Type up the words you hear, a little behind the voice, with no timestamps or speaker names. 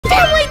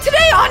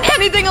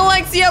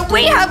AnythingAlexia,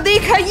 we have the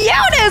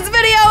cutest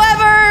video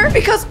ever!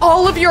 Because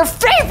all of your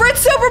favorite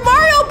Super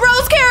Mario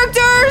Bros.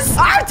 Characters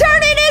are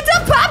turning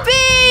into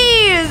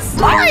puppies!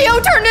 Mario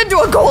turned into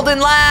a golden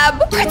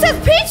lab. Princess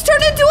Peach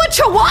turned into a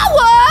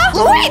chihuahua.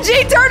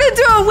 Luigi turned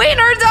into a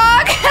wiener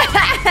dog.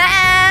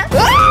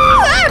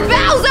 And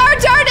Bowser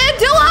turned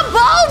into a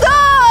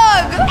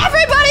bulldog!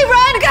 Everybody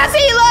run because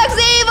he looks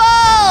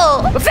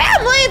evil!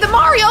 Family, the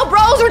Mario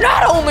Bros. Are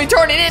not only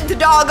turning into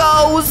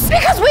doggos,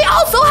 because we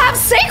also have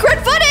sacred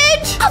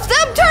footage of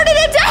them turning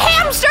into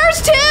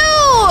hamsters too!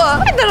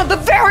 And then at the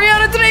very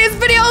end of today's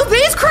video,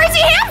 these crazy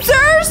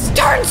hamsters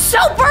turn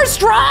super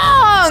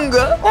strong!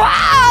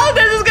 Wow,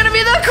 this is gonna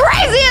be the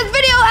craziest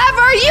video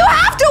ever! You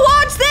have to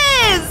watch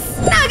this!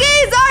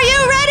 Nuggies, are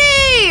you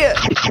ready?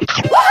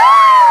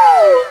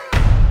 Woohoo!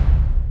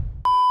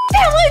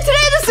 Family,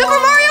 today the Super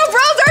Mario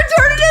Bros. Are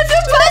turning into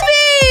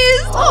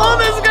puppies! Oh,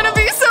 this is gonna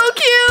be so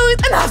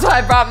cute! And that's why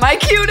I brought my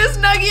cutest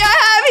Nuggy I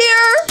have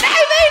here!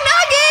 Baby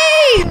Nuggy!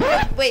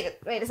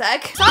 Wait a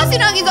sec. Saucy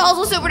Nuggy's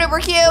also super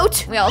duper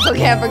cute. We also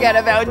can't forget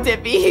about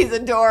Dippy, he's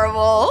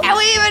adorable. And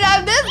we even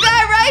have this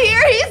guy right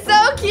here, he's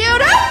so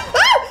cute!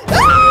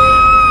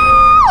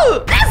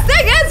 This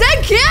thing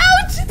isn't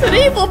cute! It's an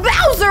evil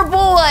Bowser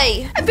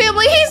boy! And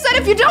family, he said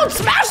if you don't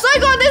smash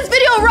like on this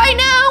video right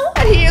now,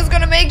 that he is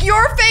gonna make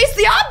your face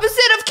the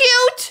opposite of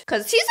cute!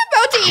 Cause he's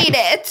about to eat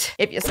it.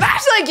 If you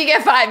smash like, you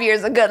get 5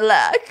 years of good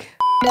luck.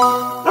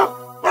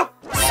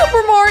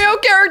 Super Mario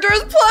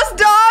characters plus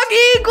dog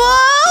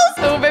equals!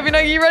 Oh, baby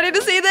Nuggy, you ready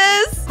to see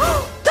this?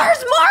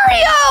 There's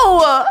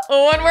Mario!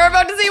 Oh, and we're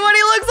about to see what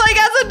he looks like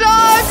as a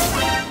dog.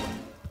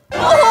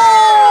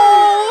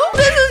 Oh,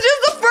 this is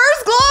just the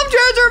first glove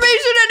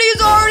transformation and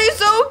he's already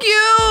so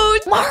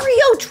cute.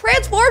 Mario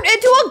transformed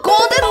into a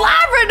golden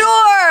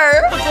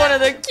Labrador. It's one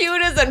of the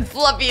cutest and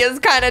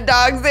fluffiest kind of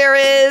dogs there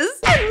is.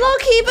 And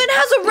look, he even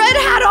has a red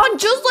hat on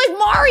just like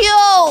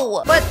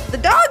Mario. But the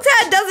dog's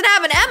hat doesn't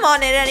have an M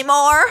on it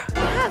anymore.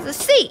 It has a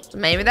C. So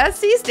maybe that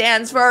C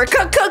stands for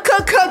can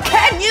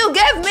you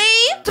give me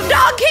some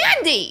dog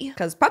candy?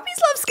 Because puppies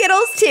love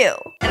Skittles too.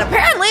 And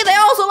apparently they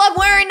also love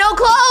wearing no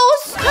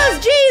clothes. Cause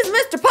geez,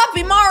 Mr.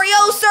 Puppy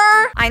Mario,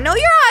 sir. I know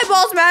your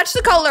eyeballs match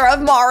the color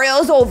of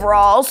Mario's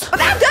overalls, but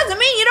that doesn't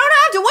mean you don't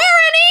have to wear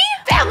any.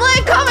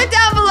 Family, comment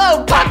down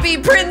below, Puppy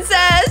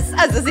Princess,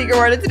 as the secret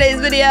word of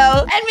today's video.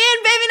 And me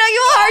and Baby Nuggy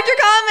will heart your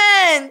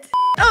comment.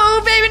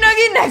 Oh, Baby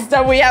Nuggy, next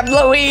up we have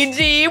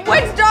Luigi.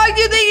 Which dog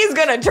do you think he's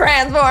gonna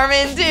transform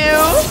into?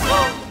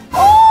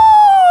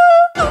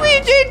 Oh,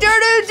 Luigi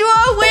turned into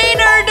a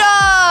wiener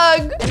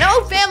dog.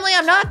 No, family,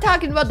 I'm not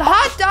talking about the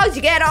hot dogs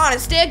you get on a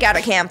stick at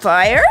a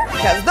campfire,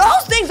 because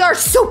those things are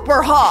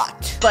super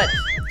hot. But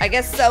I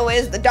guess so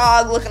is the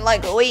dog looking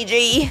like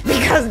Luigi,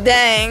 because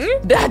dang,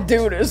 that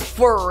dude is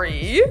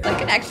furry.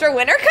 Like an extra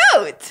winter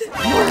coat.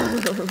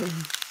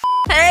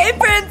 Hey,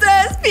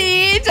 Princess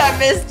Peach, I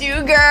missed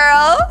you,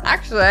 girl.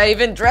 Actually, I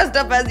even dressed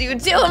up as you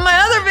too in my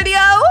other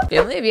video.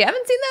 Family, if you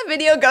haven't seen that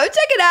video, go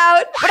check it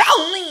out. But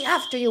only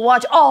after you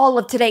watch all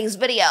of today's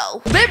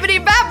video. Bippity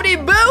bappity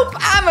boop,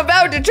 I'm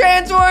about to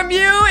transform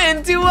you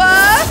into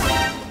a...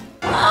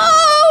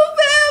 Oh,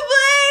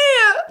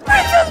 family!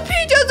 Princess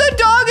Peach as a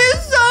dog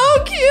is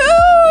so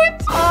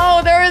cute!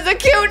 Oh, there is a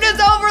cuteness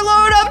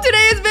overload of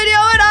today's video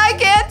and I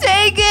can't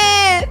take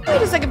it!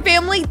 Wait a second,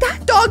 family,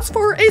 that dog's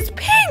fur is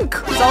pink!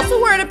 He's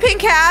also wearing a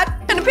pink hat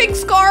and a pink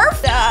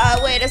scarf.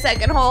 Wait a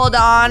second, hold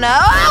on.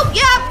 Oh,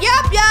 yep.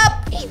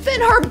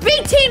 Even her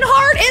beating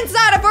heart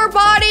inside of her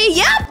body,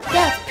 yep,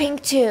 that's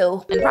pink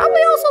too. And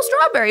probably also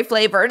strawberry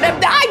flavored,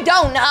 I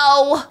don't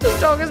know. This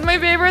dog is my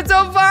favorite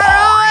so far, oh,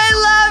 I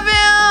love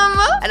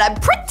him. And I'm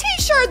pretty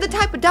sure the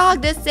type of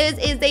dog this is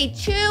a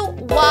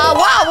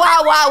Chihuahua.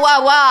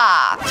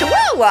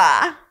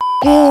 Chihuahua.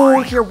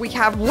 Oh, here we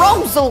have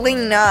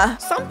Rosalina.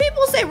 Some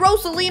people say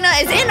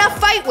Rosalina is in a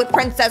fight with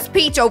Princess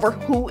Peach over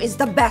who is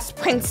the best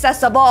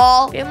princess of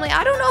all. Family,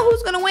 I don't know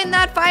who's gonna win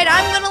that fight.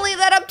 I'm gonna leave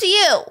that up to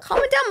you.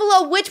 Comment down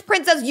below which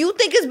princess you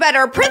think is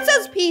better,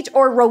 Princess Peach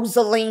or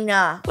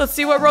Rosalina. Let's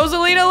see what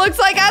Rosalina looks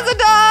like as a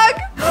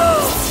dog.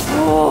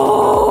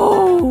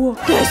 Oh,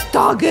 this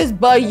dog is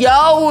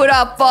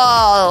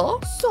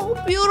beautiful. So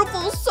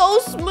beautiful, so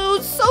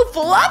smooth, so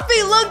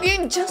fluffy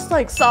looking, just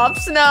like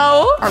soft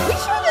snow. Are we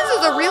sure this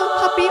is a real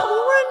puppy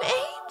or an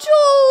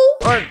angel?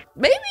 Or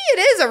maybe it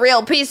is a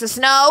real piece of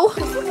snow.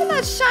 Look at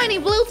that shiny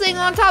blue thing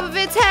on top of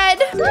its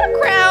head. Is that a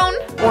crown?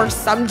 Or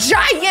some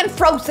giant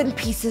frozen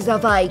pieces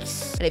of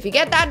ice. And if you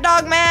get that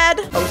dog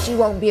mad, oh, she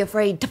won't be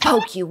afraid to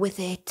poke you with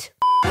it.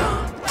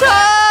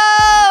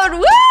 Toad!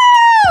 Woo!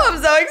 I'm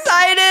so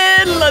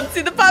excited. Let's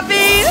see the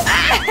puppy.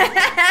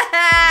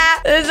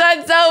 This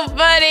one's so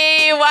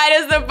funny. Why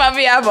does the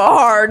puppy have a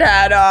hard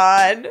hat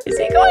on? Is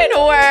he going to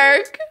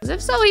work? Because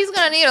if so, he's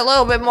gonna need a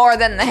little bit more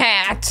than the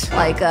hat.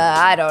 Like,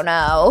 I don't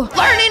know.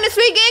 Learning to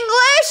speak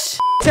English?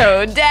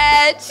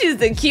 Toadette. She's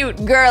the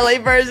cute, girly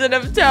version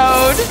of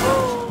Toad.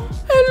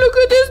 And look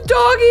at this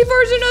doggy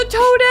version of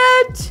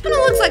Toadette. And it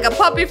looks like a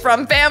puppy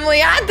from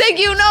Family I Think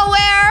You Know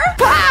Where.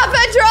 Paw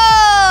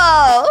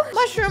Patrol!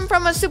 Mushroom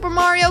from a Super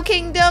Mario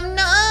Kingdom.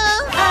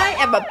 Nuh-uh. I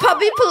am a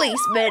puppy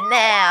policeman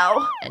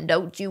now. And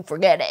don't you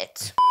forget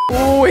it.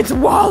 Oh, it's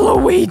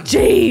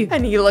Waluigi!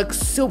 And he looks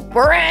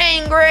super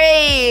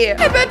angry!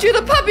 I bet you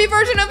the puppy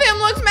version of him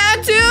looks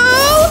mad too!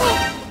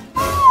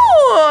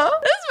 Oh,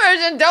 this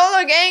version don't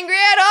look angry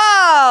at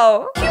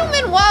all!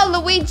 Human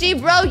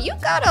Waluigi, bro, you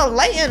gotta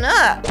lighten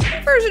up.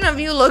 This version of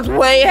you looks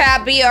way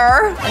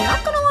happier. I'm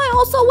not gonna lie,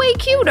 also way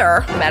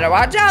cuter. Better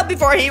watch out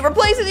before he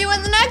replaces you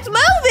in the next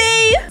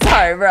movie!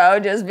 Sorry, bro,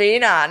 just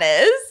being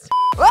honest.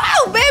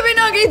 Wow, baby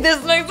Nuggy,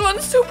 this next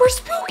one's super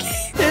spooky.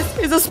 This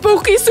is a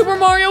spooky Super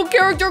Mario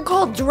character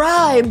called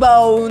Dry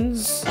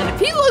Bones. And if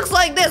he looks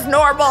like this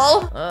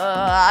normal,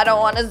 I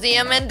don't want to see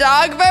him in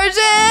dog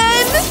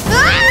version.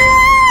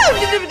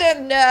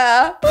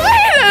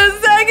 Wait a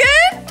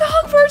second.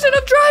 Dog version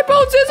of Dry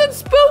Bones isn't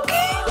spooky.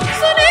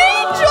 It's an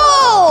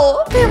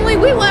angel. Family,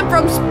 we went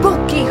from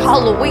spooky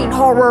Halloween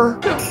horror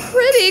to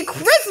pretty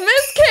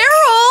Christmas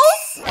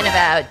carols in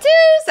about 2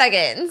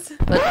 seconds.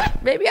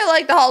 But maybe I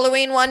like the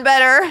Halloween one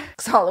better,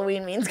 because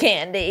Halloween means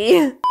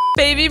candy.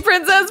 Baby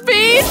Princess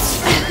Peach!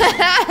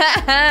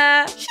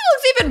 She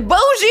looks even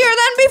bougier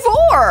than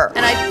before.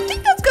 And I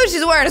think that's because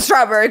she's wearing a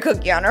strawberry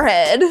cookie on her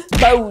head.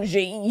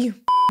 Bougie.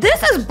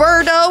 This is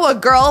Birdo, a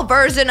girl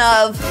version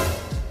of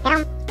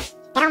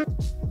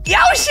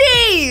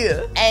Yoshi!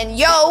 And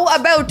yo,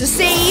 about to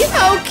see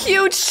how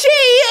cute she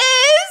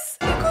is!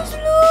 Because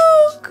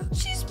look,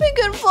 she's pink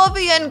and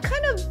fluffy and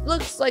kind of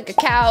looks like a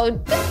cow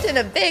dipped in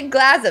a big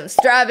glass of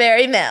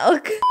strawberry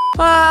milk.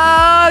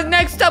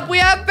 Next up we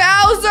have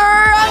Bowser!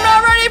 I'm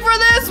not ready for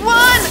this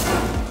one!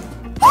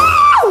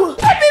 Woo!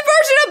 Happy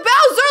version of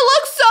Bowser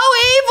looks so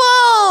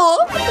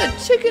evil! The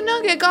chicken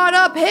nugget got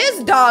up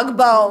his dog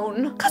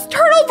bone. Cause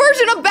turtle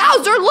version of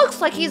Bowser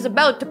looks like he's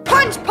about to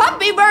punch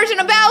puppy version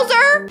of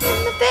Bowser in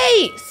the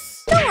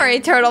face. Don't worry,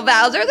 Turtle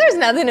Bowser, there's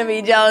nothing to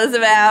be jealous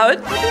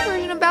about. Puppy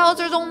version of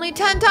Bowser's only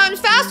 10 times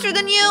faster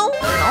than you.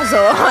 And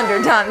also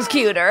 100 times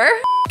cuter.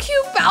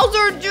 Cute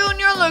Bowser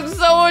Jr. looks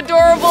so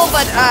adorable,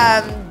 but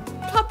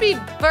puppy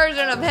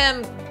version of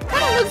him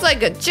kind of looks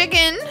like a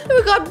chicken.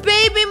 We got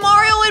baby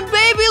Mario and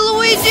baby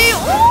Luigi.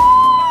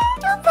 Oh,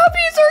 their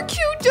puppies are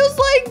cute just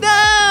like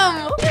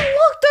them. And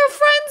look, they're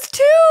friends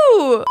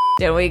too.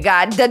 Then we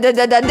got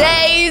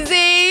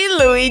Daisy,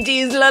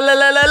 Luigi's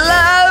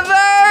lover.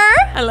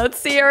 And let's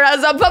see her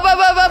as a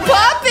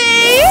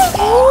puppy.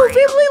 Oh,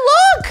 family,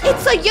 look.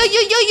 It's a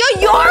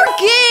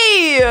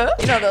Yorkie.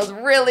 You know those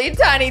really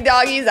tiny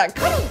doggies that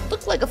kind of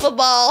look like a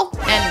football.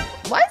 And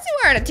why is he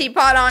wearing a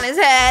teapot on his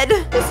head?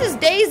 This is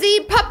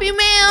Daisy, puppy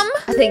ma'am.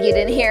 I think you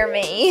didn't hear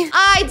me.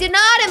 I did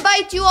not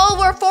invite you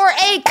over for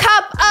a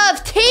cup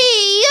of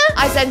tea.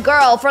 I said,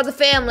 girl, for the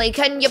family,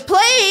 can you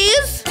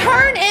please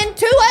turn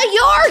into a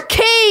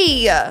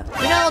Yorkie? You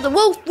know, the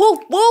woof, woof,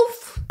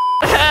 woof.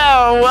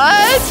 Oh,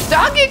 what?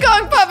 Donkey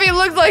Kong Puppy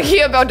looks like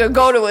he about to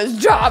go to his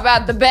job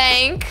at the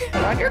bank.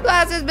 Put on your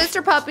glasses,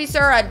 Mr. Puppy,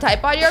 sir, and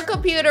type on your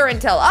computer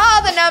until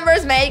all the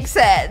numbers make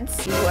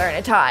sense. He's wearing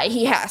a tie.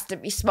 He has to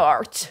be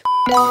smart.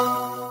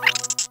 Family,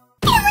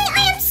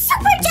 I am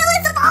super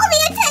jealous of all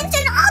the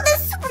attention all the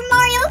Super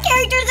Mario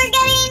characters are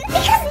getting.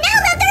 Because now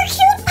that they're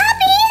cute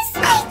puppies,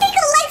 I think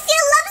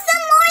Alexia loves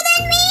them more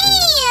than me.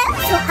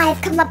 So I've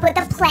come up with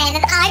a plan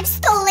and I've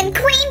stolen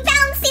Queen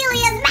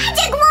Bouncelia's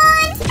magic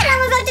wand. And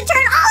I'm about to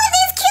turn all of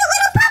these cute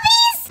little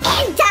puppies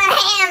into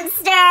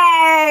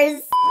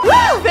hamsters.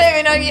 Woo,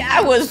 baby Nuggy,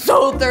 I was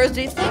so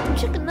thirsty. Thank you,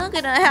 Chicken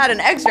Nugget, and I had an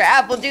extra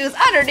apple juice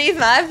underneath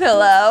my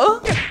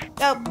pillow.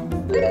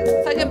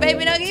 Second,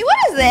 baby Nuggy, what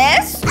is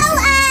this? Oh,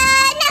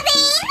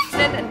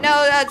 nothing.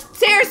 No,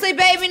 seriously,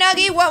 baby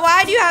Nuggy,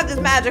 why do you have this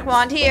magic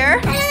wand here?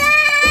 Give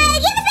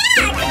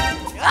it back.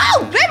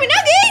 Oh, baby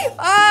Nuggy!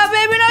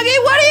 Baby Nuggy,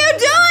 what are you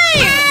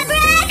doing?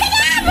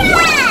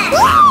 Abracadabra!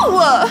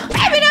 Whoa!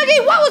 Baby Nuggy,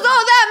 what was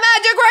all that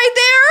magic right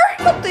there?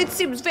 It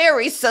seems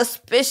very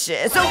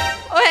suspicious. Oh,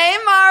 hey,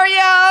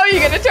 Mario, you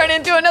gonna turn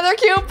into another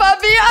cute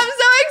puppy? I'm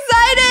so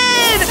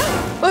excited!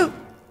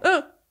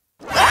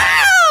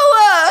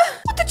 Ow!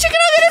 What the chicken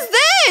nugget is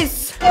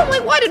this? I'm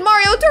like, why did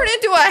Mario turn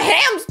into a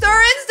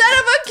hamster instead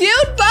of a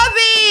cute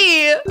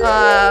puppy?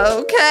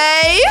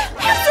 Okay.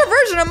 Hamster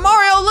version of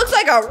Mario looks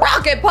like a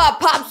rocket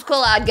pop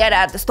popsicle I'd get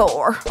at the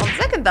store. On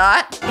second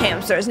thought,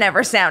 hamsters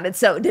never sounded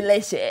so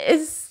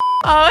delicious.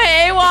 Oh,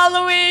 hey,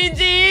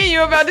 Waluigi.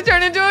 You about to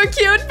turn into a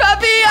cute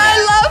puppy?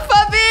 I love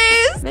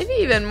puppies. Maybe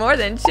even more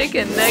than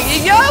chicken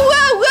nugget. Yo,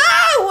 whoa,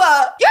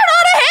 whoa! You're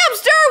not a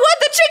hamster with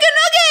the chicken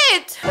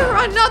nugget. You're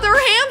another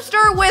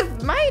hamster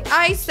with, might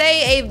I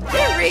say, a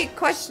very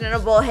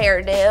questionable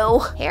hairdo.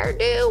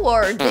 Hairdo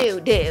or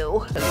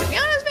doo-doo? To be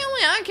honest,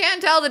 family, I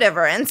can't tell the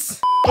difference.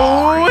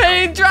 Oh,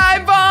 hey, Dry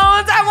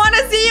Bones. I want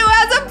to see you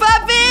as a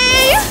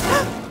puppy.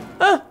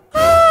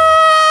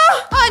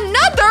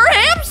 Another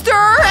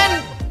hamster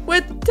and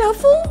with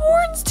devil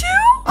horns too?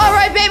 All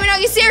right, baby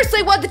Nuggy,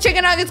 seriously, what the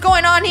chicken nugget's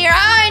going on here?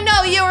 I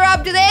know you were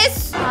up to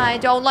this. I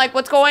don't like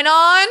what's going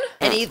on.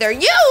 And either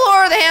you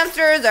or the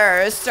hamsters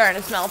are starting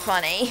to smell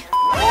funny.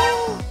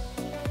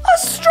 A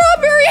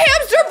strawberry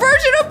hamster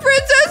version of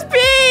Princess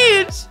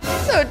Peach!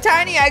 So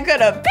tiny I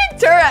could have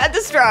picked her at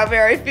the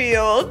strawberry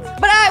field.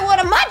 But I would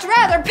have much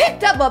rather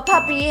picked up a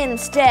puppy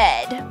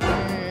instead.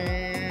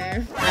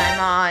 I'm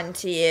on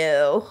to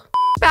you.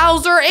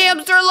 Bowser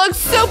hamster looks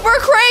super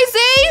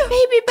crazy!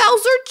 Baby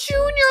Bowser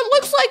Jr.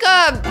 looks like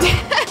a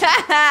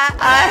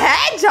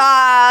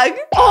hedgehog!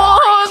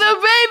 Oh, the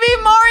baby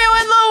Mario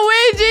and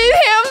Luigi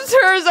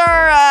hamsters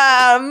are,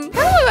 kind of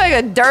look like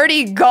a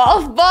dirty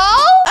golf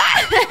ball?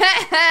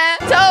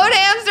 Toad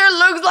hamster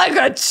looks like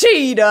a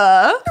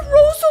cheetah!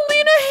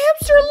 Rosalina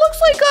hamster looks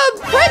like a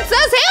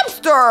princess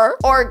hamster!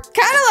 Or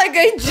kind of like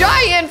a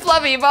giant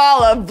fluffy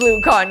ball of blue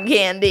cotton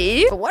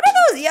candy. But what are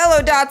those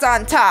yellow dots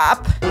on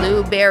top?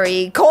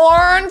 Blueberry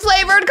corn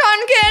flavored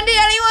cotton candy,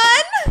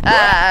 anyone?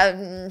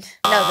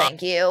 No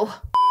thank you.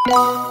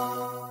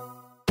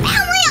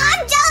 Family,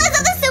 I'm jealous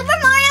of the Super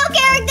Mario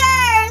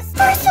characters!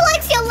 First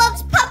Alexia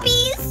loves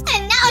puppies,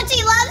 and now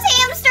she loves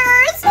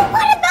hamsters! But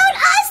what about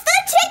us, the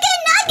chicken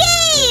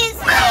nuggies?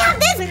 I have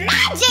this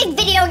magic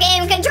video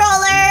game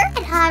controller,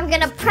 and I'm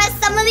gonna press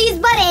some of these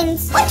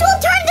buttons, which will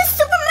turn the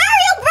Super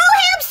Mario Bro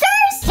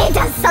hamsters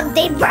into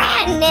something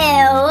brand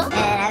new!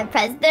 And I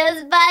press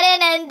this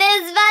button, and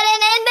this button,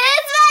 and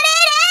this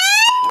button, and...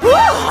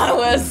 I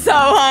was so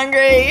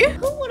hungry.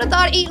 Who would have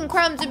thought eating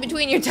crumbs in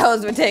between your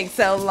toes would take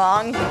so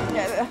long?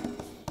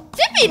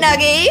 Dippy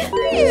Nuggy,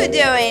 what are you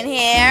doing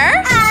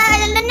here?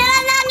 Nothing.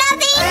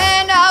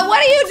 And what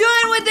are you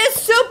doing with this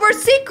super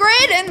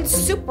secret and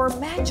super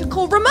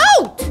magical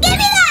remote? Give me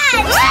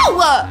that!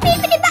 Oh!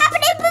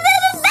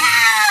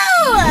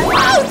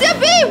 Wow,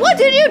 Dippy, what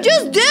did you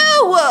just do?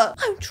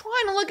 I'm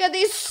trying to look at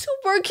these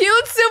super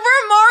cute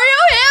Super Mario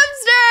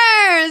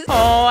hamsters.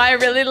 Oh, I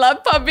really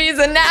love puppies,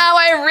 and now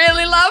I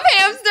really love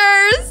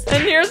hamsters.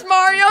 And here's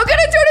Mario, gonna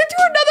turn into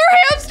another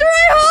hamster,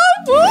 I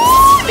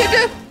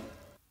hope.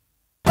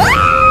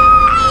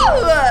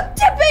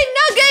 Dippy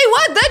Nuggy,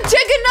 what the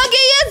chicken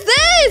nuggy is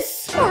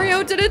this?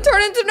 Mario didn't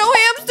turn into no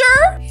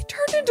hamster. He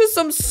turned into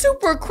some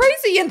super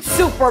crazy and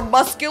super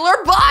muscular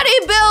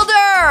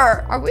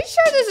bodybuilder. Are we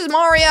sure this is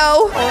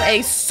Mario? Or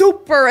a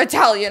super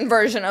Italian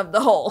version of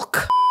the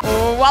Hulk?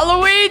 Oh,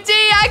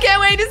 Waluigi, I can't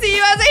wait to see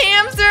you as a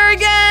hamster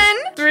again.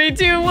 3,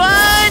 2, 1,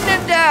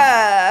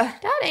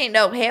 That ain't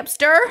no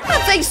hamster.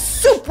 That's a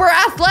super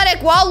athletic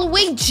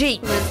Waluigi.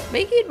 Who is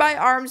making my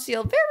arms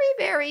feel very,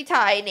 very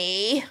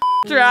tiny.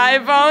 Dry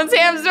Bones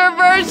hamster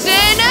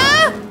version.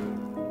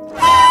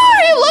 Oh,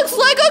 he looks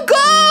like a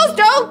ghost!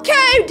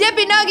 Okay,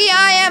 Dippy Nuggy,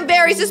 I am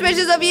very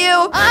suspicious of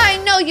you. I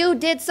know you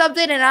did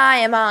something and I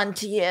am on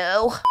to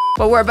you.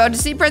 But we're about to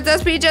see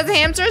Princess Peach as a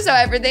hamster, so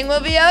everything will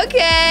be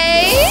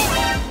okay.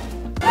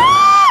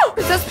 Oh,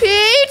 Princess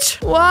Peach?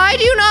 Why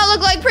do you not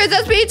look like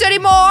Princess Peach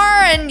anymore?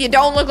 And you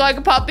don't look like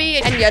a puppy,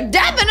 and you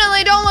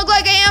definitely don't look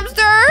like a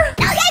hamster.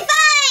 Okay,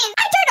 fine!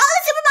 I turned all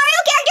the Super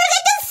Mario characters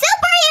into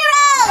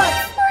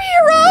superheroes!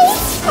 Superheroes?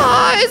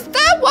 Is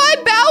that why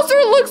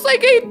Bowser looks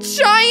like a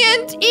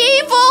giant,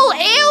 evil,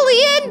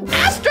 alien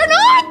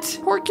astronaut?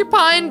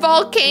 Porcupine,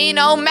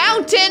 volcano,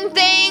 mountain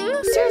thing?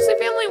 Seriously,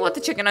 family, what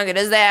the chicken nugget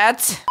is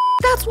that?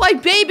 That's why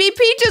Baby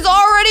Peach is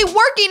already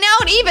working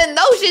out even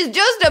though she's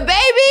just a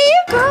baby?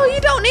 Girl, you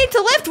don't need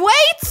to lift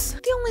weights.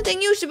 The only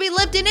thing you should be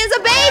lifting is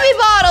a baby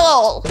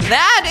bottle.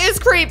 That is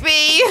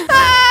creepy.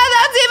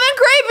 That's even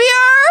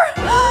creepier.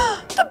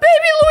 The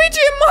baby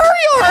Luigi and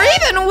Mario are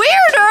even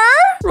weirder.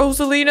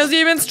 Rosalina's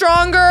even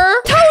stronger.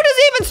 Toad is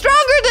even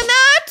stronger than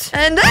that.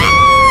 And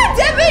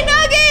Dippy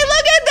Nuggy,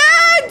 look at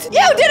that.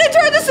 You didn't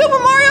turn the Super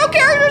Mario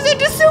characters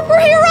into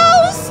superheroes.